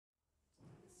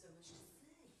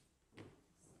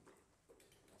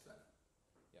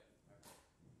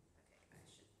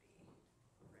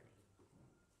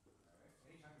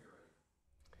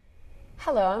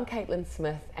Hello, I'm Caitlin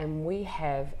Smith, and we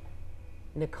have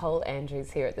Nicole Andrews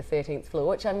here at the 13th floor,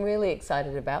 which I'm really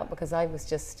excited about because I was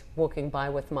just walking by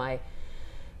with my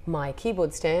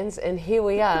keyboard stands, and here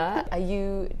we are. Are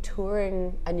you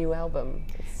touring a new album?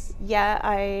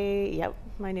 Yeah,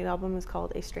 my new album is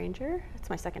called A Stranger. It's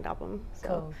my second album, so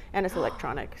Cool. And it's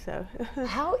electronic, so.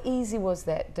 How easy was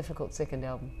that difficult second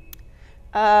album?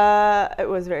 It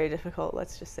was very difficult,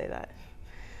 let's just say that.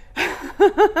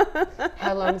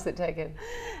 How long has it taken?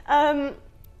 I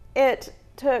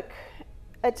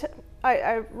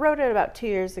wrote it about 2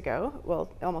 years ago, well,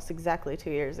 almost exactly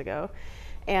 2 years ago,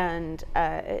 and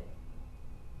I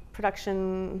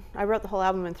wrote the whole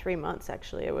album in 3 months,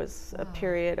 actually. It was a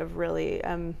period of really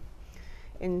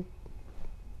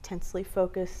intensely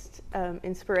focused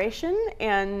inspiration,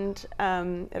 and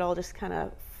it all just kind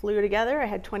of flew together. I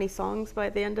had 20 songs by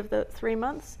the end of the 3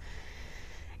 months.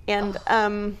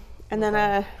 And then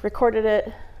I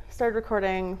started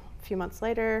recording a few months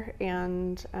later,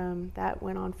 and that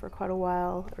went on for quite a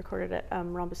while. I recorded at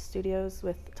Rhombus Studios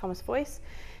with Thomas Voice,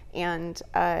 and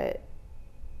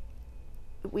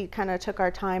we kind of took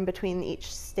our time between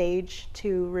each stage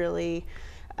to really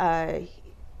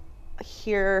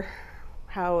hear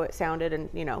how it sounded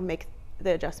and, make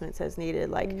the adjustments as needed,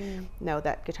 like, no,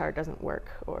 that guitar doesn't work,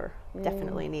 or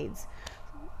definitely needs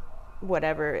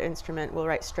whatever instrument. We'll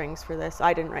write strings for this.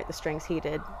 I didn't write the strings, he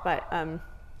did, but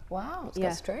Wow, it's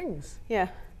got strings. Yeah.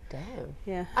 Damn.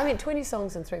 Yeah. I mean, 20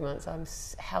 songs in 3 months. I'm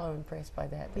hella impressed by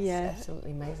that. That's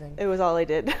absolutely amazing. It was all I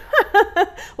did.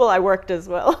 Well, I worked as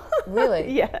well.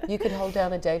 Really? Yeah. You could hold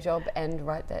down a day job and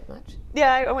write that much?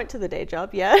 Yeah, I went to the day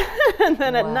job, yeah. And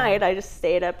then at night I just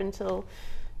stayed up until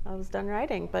I was done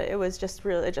writing. But it was just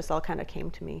really, it just all kind of came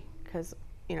to me because,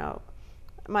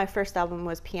 my first album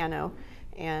was piano,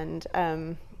 and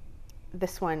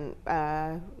this one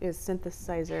is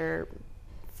synthesizer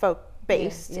folk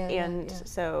based,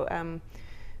 so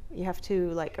you have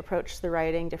to approach the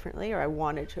writing differently, or I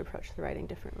wanted to approach the writing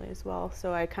differently as well.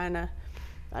 So I kind of,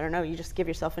 I don't know, you just give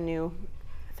yourself a new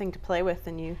thing to play with,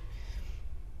 and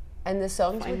the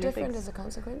songs were different as a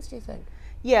consequence, do you think?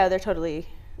 Yeah, they're totally,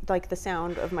 the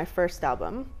sound of my first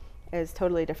album is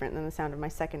totally different than the sound of my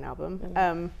second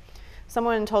album.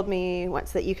 Someone told me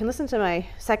once that you can listen to my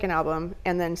second album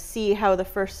and then see how the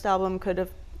first album could have,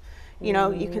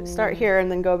 you can start here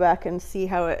and then go back and see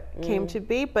how it came to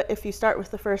be. But if you start with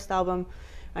the first album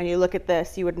and you look at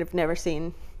this, you would have never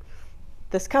seen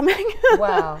this coming.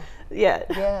 Wow. Yeah.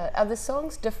 Yeah. Are the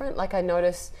songs different? Like, I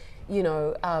notice, you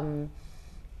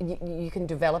can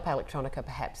develop electronica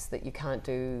perhaps that you can't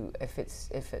do if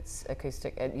it's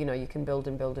acoustic. You can build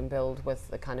and build and build with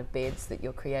the kind of beds that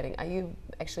you're creating. Are you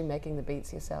actually making the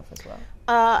beats yourself as well?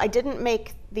 I didn't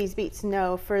make these beats,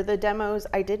 no. For the demos,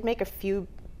 I did make a few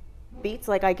beats.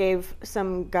 I gave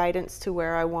some guidance to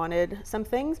where I wanted some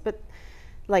things, but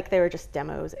they were just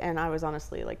demos, and I was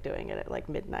honestly doing it at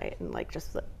midnight and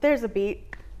just there's a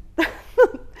beat.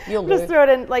 You'll just throw it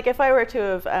in. If I were to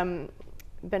have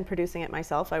been producing it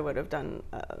myself, I would have done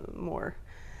more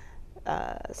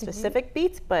specific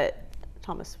beats, but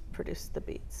Thomas produced the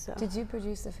beats. So. Did you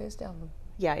produce the first album?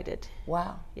 Yeah, I did.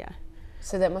 Wow. Yeah.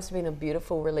 So that must have been a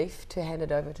beautiful relief to hand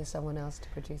it over to someone else to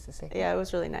produce the second. Yeah, it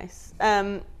was really nice.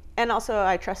 And also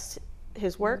I trust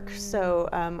his work, so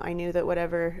I knew that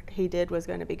whatever he did was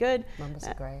going to be good. Numbers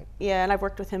are great. Yeah, and I've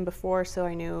worked with him before, so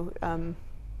I knew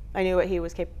what he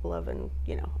was capable of, and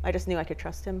I just knew I could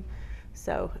trust him.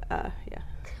 So yeah.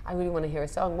 I really want to hear a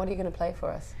song. What are you going to play for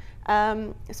us?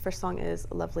 His first song is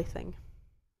 "A Lovely Thing."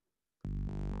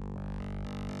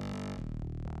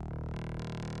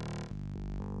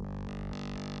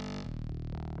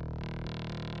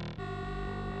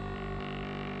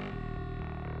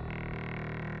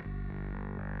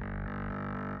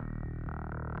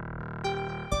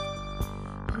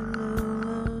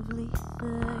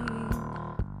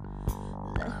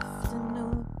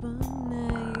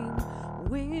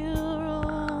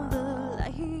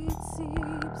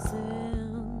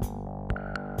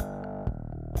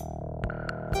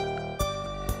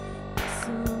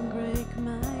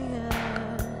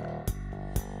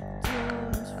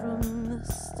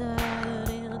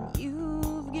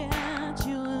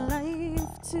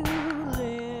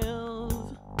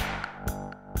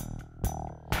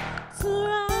 To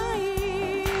write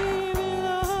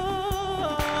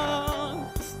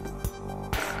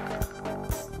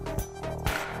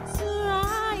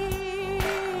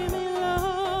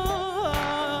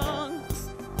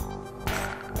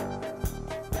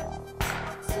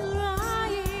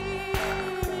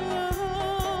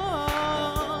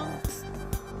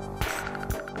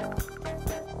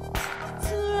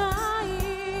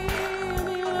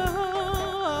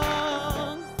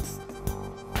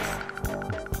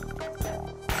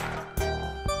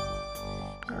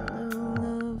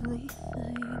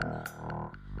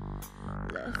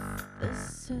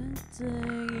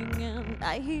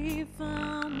I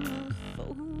found the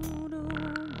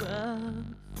photograph.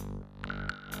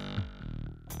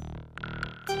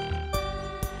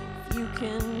 If you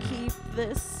can keep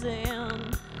this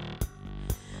in,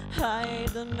 hide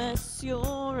the mess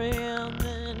you're in,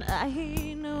 then I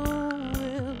know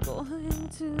we're going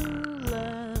to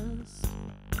last.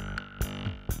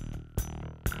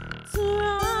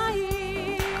 Try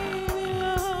me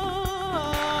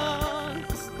on.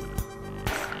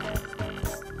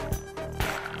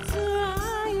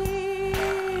 Try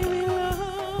me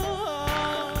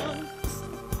on.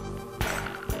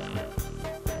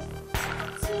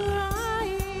 Try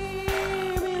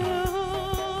me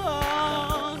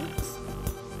on.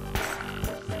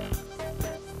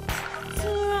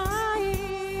 Try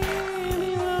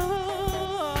me on.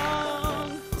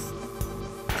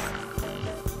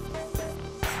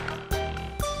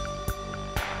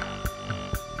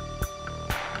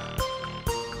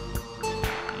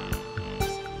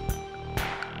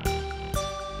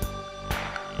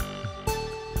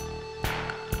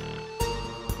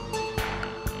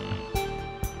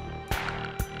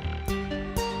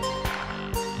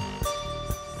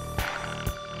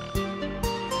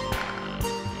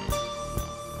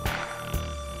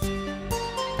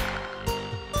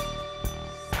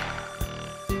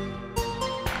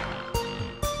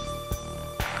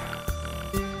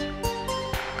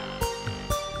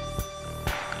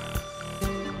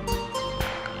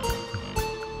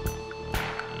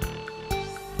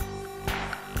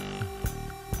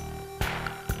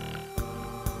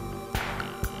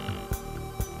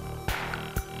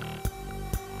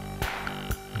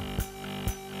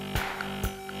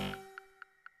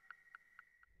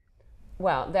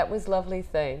 Wow, that was lovely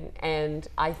thing, and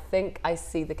I think I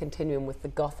see the continuum with the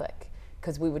Gothic,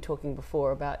 because we were talking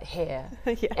before about hair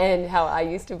Yeah. and how I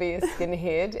used to be a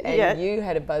skinhead and Yeah. you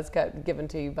had a buzz cut given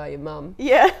to you by your mum.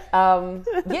 Yeah.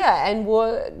 Yeah, and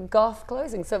wore goth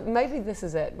clothing. So maybe this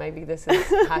is it. Maybe this is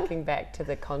harking back to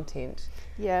the content.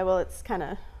 Yeah, well, it's kind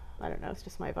of, I don't know, it's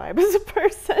just my vibe as a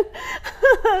person.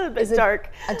 A bit Is it dark.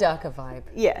 a darker vibe?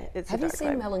 Yeah, it's Have a you dark seen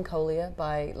vibe. Melancholia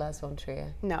by Lars von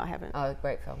Trier? No, I haven't. Oh,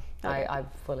 great film. Okay. I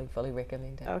fully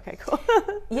recommend it. Okay, cool.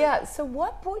 Yeah, so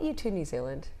what brought you to New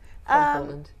Zealand from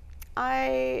Portland?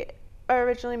 I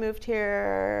originally moved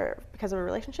here because of a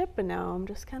relationship, and now I'm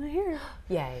just kind of here.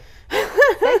 Yay.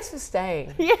 Thanks for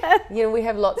staying. Yeah. You know, we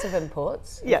have lots of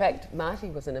imports. In Yeah. fact, Marty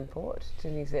was an import to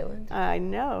New Zealand, I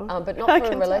know. but not I for a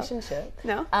can tell. relationship.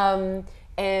 No.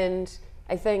 And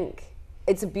I think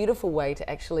it's a beautiful way to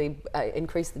actually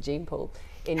increase the gene pool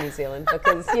in New Zealand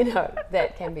because, you know,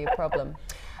 that can be a problem.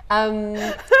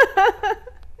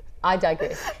 I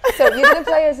digress. So you're going to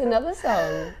play us another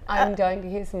song. I'm going to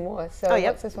hear some more. So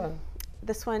yep. what's this one?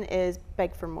 This one is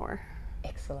Beg for More.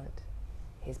 Excellent.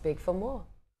 Here's Big for More.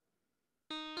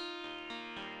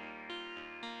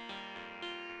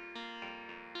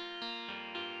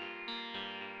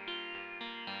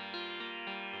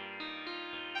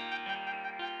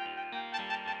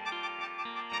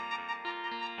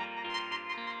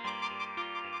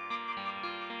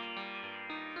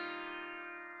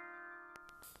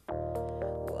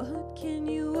 What can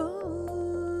you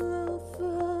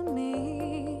offer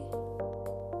me?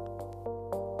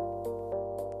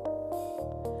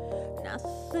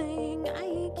 Nothing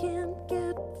I can't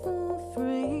get for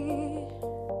free.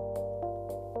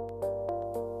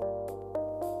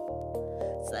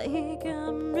 It's like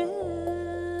I'm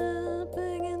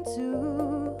ripping in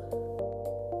two.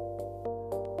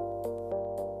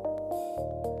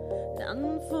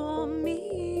 None for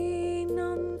me,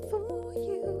 none for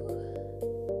you.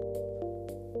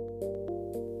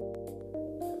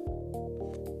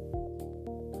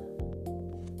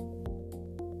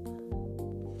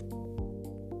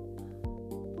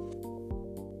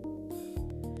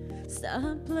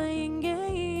 Stop playing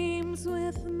games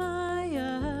with my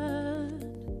heart.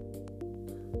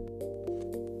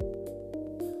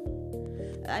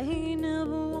 I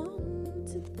never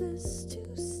wanted this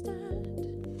to start.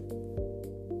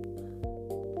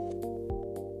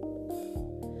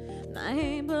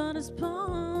 My blood is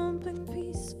pumping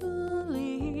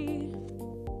peacefully.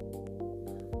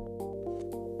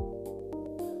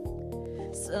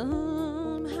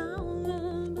 Somehow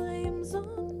the blame's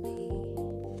on me.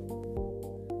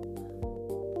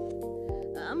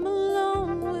 I'm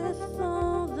alone with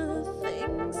all the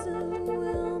things that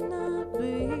will not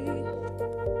be.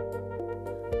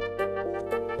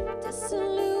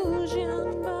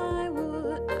 Disillusioned by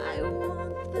what I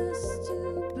want this to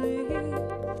be.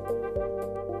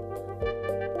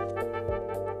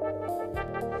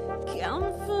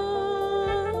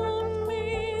 Comfort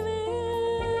me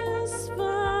this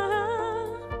far.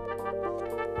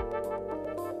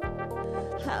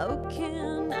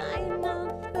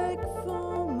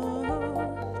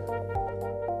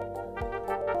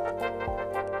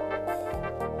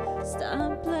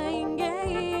 Stop playing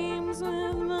games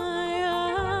with my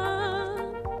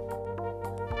heart.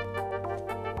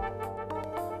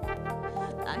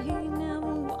 I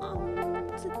never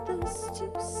wanted this to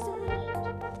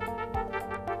start.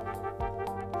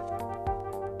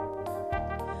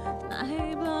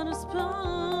 My blood is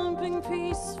pumping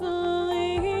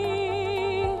peacefully.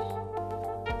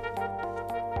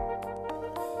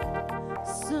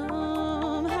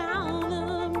 Somehow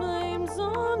the blame's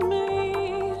on me.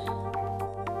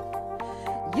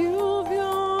 You've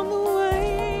gone the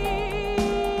way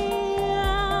I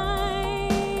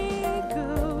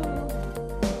go,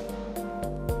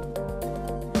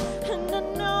 and I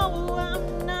know I'm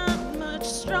not much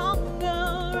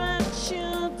stronger at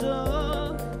your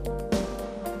door.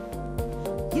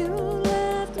 You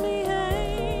left me hanging.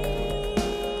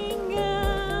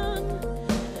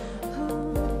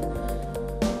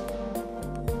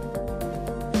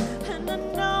 And I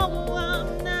know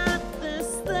I'm not this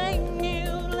thing you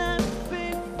left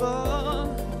before.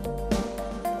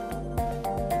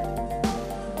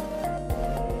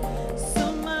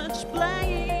 So much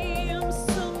blame,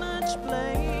 so much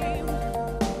blame.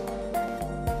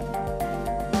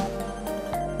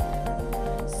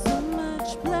 So much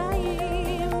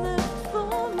blame left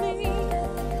for me.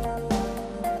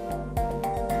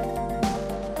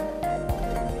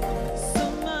 So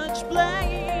much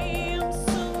blame,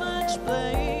 so much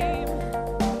blame.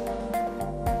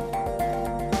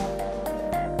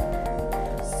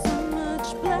 So much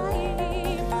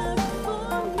blame left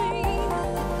for me.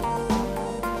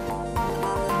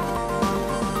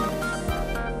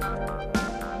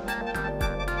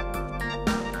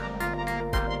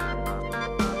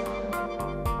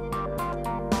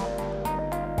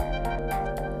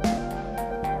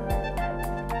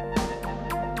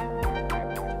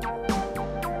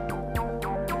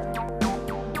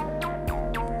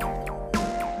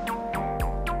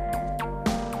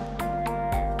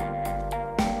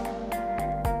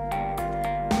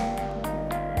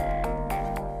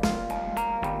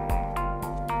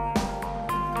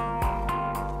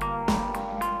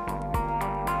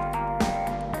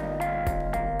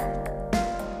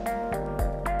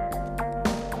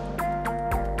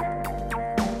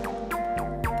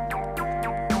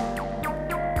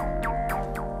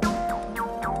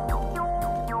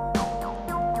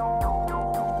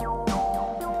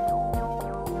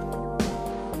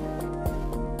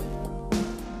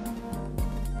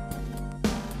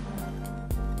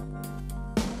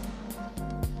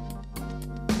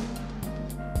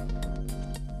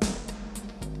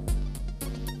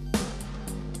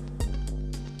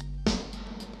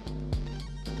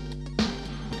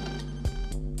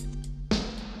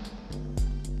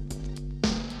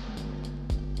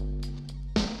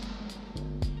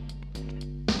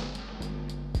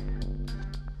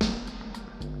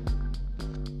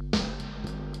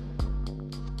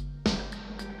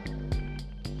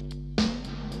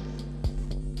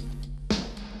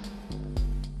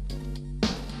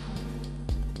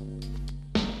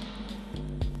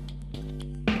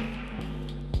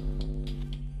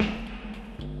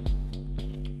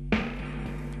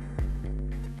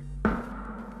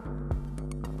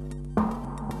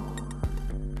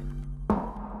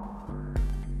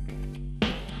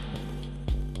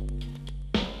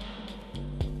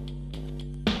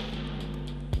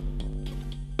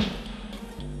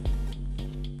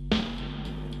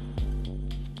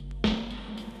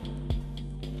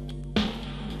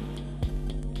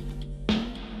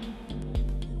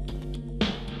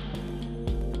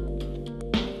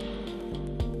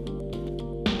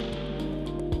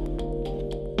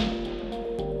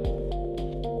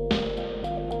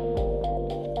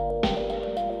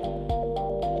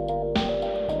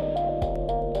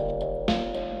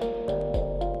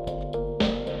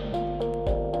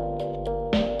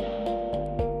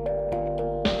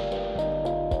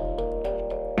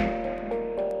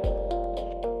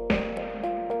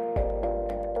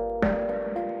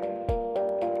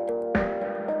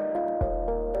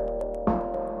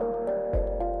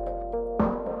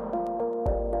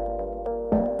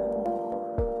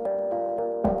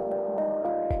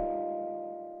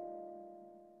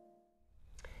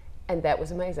 And that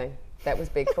was amazing. That was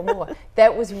Beg for More.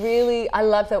 That was really, I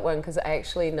love that one because I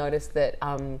actually noticed that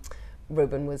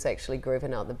Ruben was actually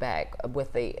grooving out the back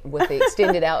with the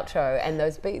extended outro, and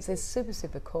those beats, they're super,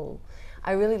 super cool.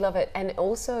 I really love it. And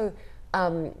also,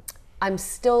 I'm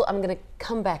going to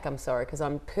come back, I'm sorry, because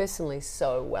I'm personally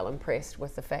so well impressed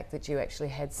with the fact that you actually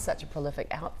had such a prolific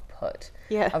output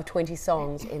of 20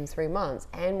 songs in 3 months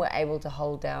and were able to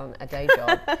hold down a day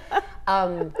job.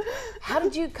 How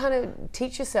did you kind of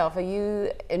teach yourself? Are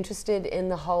you interested in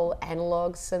the whole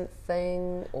analog synth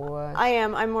thing, or? I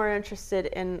am. I'm more interested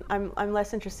in. I'm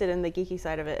less interested in the geeky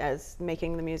side of it as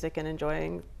making the music and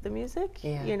enjoying the music.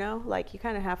 Yeah. You know, like you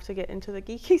kind of have to get into the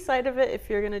geeky side of it if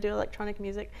you're going to do electronic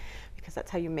music, because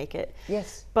that's how you make it.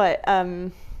 Yes. But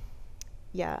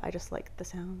yeah, I just like the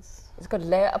sounds. It's got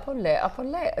layer upon layer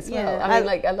upon layer as well. Yeah, I mean,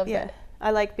 like, I love that.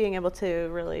 I like being able to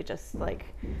really just like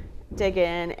dig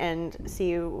in and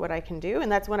see what I can do.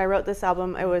 And that's when I wrote this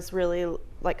album. It was really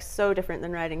like so different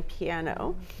than writing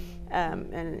piano.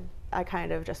 And I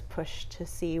kind of just pushed to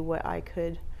see what I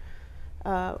could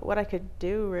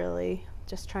do, really.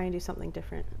 Just try and do something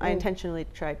different. I intentionally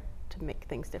tried to make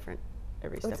things different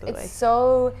every step of the way. It's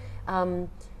so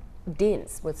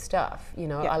dense with stuff, you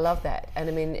know. Yeah. I love that. And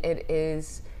I mean, it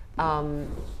is,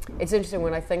 it's interesting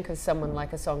when I think of someone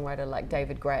like a songwriter like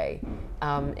David Gray,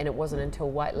 and it wasn't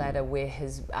until White Ladder, where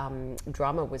his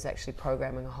drummer was actually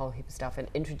programming a whole heap of stuff and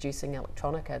introducing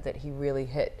electronica, that he really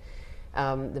hit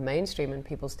the mainstream and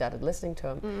people started listening to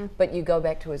him. But you go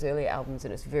back to his earlier albums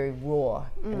and it's very raw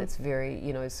and it's very,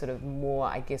 you know, sort of more,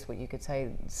 I guess what you could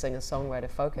say,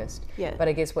 singer-songwriter focused. Yeah. But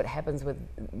I guess what happens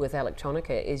with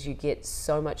electronica is you get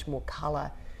so much more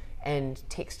color and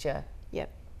texture. Yep.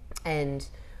 And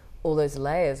all those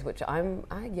layers, which I'm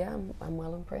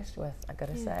well impressed with, I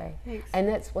gotta say. Thanks. And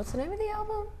that's, what's the name of the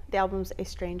album? The album's A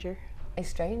Stranger. A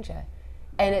Stranger.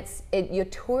 And you're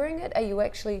touring it? Are you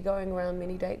actually going around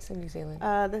many dates in New Zealand?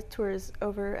 The tour is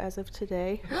over as of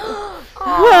today. Oh,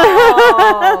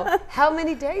 how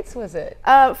many dates was it?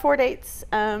 4 dates.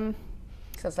 So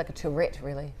it's like a tourette,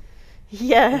 really.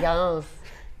 Yeah. Yes.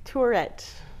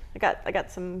 Tourette. I got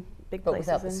some big But places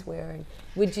without the in. swearing.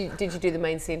 Did you do the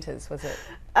main centres, was it?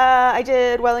 I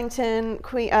did Wellington,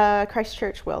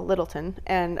 Christchurch, Littleton,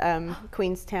 and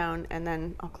Queenstown, and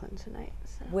then Auckland tonight.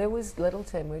 So. Where was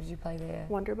Littleton? Where did you play there?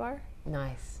 Wonder Bar.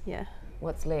 Nice. Yeah.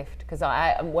 What's left? Because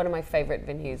one of my favourite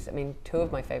venues, I mean, two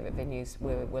of my favourite venues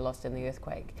were lost in the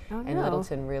earthquake. Oh, and no.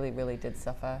 Littleton really, really did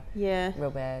suffer Yeah.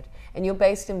 real bad. And you're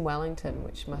based in Wellington,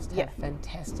 which must have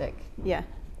fantastic Yeah.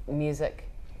 music.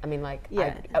 I mean, like,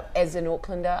 Yeah. as an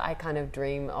Aucklander, I kind of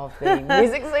dream of the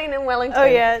music scene in Wellington. Oh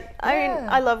yeah. I mean,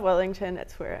 I love Wellington.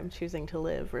 It's where I'm choosing to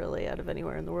live, really. Out of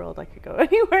anywhere in the world, I could go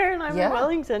anywhere, and I'm in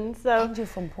Wellington. So. And you're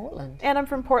from Portland. And I'm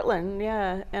from Portland,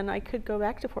 yeah. And I could go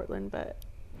back to Portland, but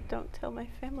don't tell my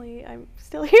family I'm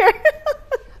still here.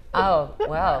 Oh,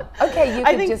 wow. Okay, you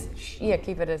could just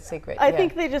keep it a secret. I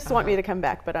think they just want me to come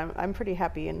back, but I'm pretty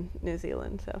happy in New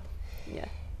Zealand, so yeah.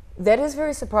 That is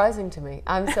very surprising to me.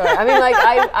 I'm sorry. I mean, like,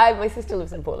 my sister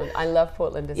lives in Portland. I love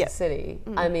Portland as a city.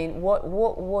 I mean, what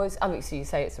was, obviously you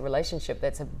say it's a relationship,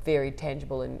 that's a very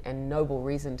tangible and noble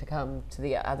reason to come to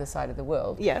the other side of the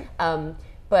world. Yeah.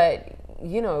 But,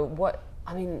 you know,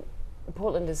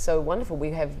 Portland is so wonderful.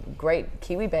 We have great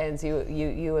Kiwi bands,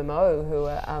 UMO, who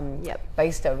are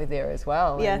based over there as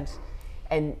well. Yeah.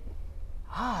 And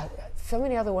so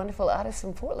many other wonderful artists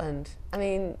in Portland. I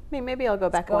mean, maybe I'll go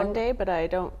back one day, but I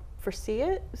don't foresee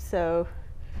it, so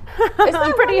I'm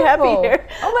I'm pretty happy here.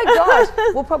 Oh my gosh,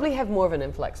 we'll probably have more of an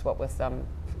influx. What with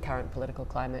current political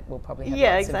climate, we'll probably have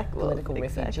lots of political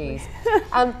refugees.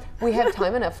 We have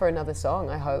time enough for another song,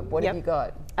 I hope. What have you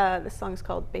got? This song's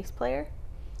called Bass Player.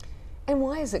 And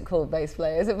why is it called Bass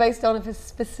Player? Is it based on a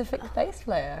specific bass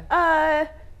player?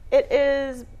 It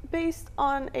is based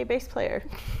on a bass player.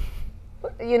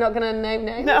 You're not going to name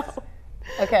names? No.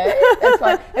 Okay, that's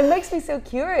fine. It makes me so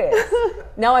curious.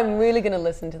 Now I'm really going to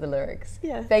listen to the lyrics.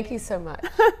 Yeah. Thank you so much.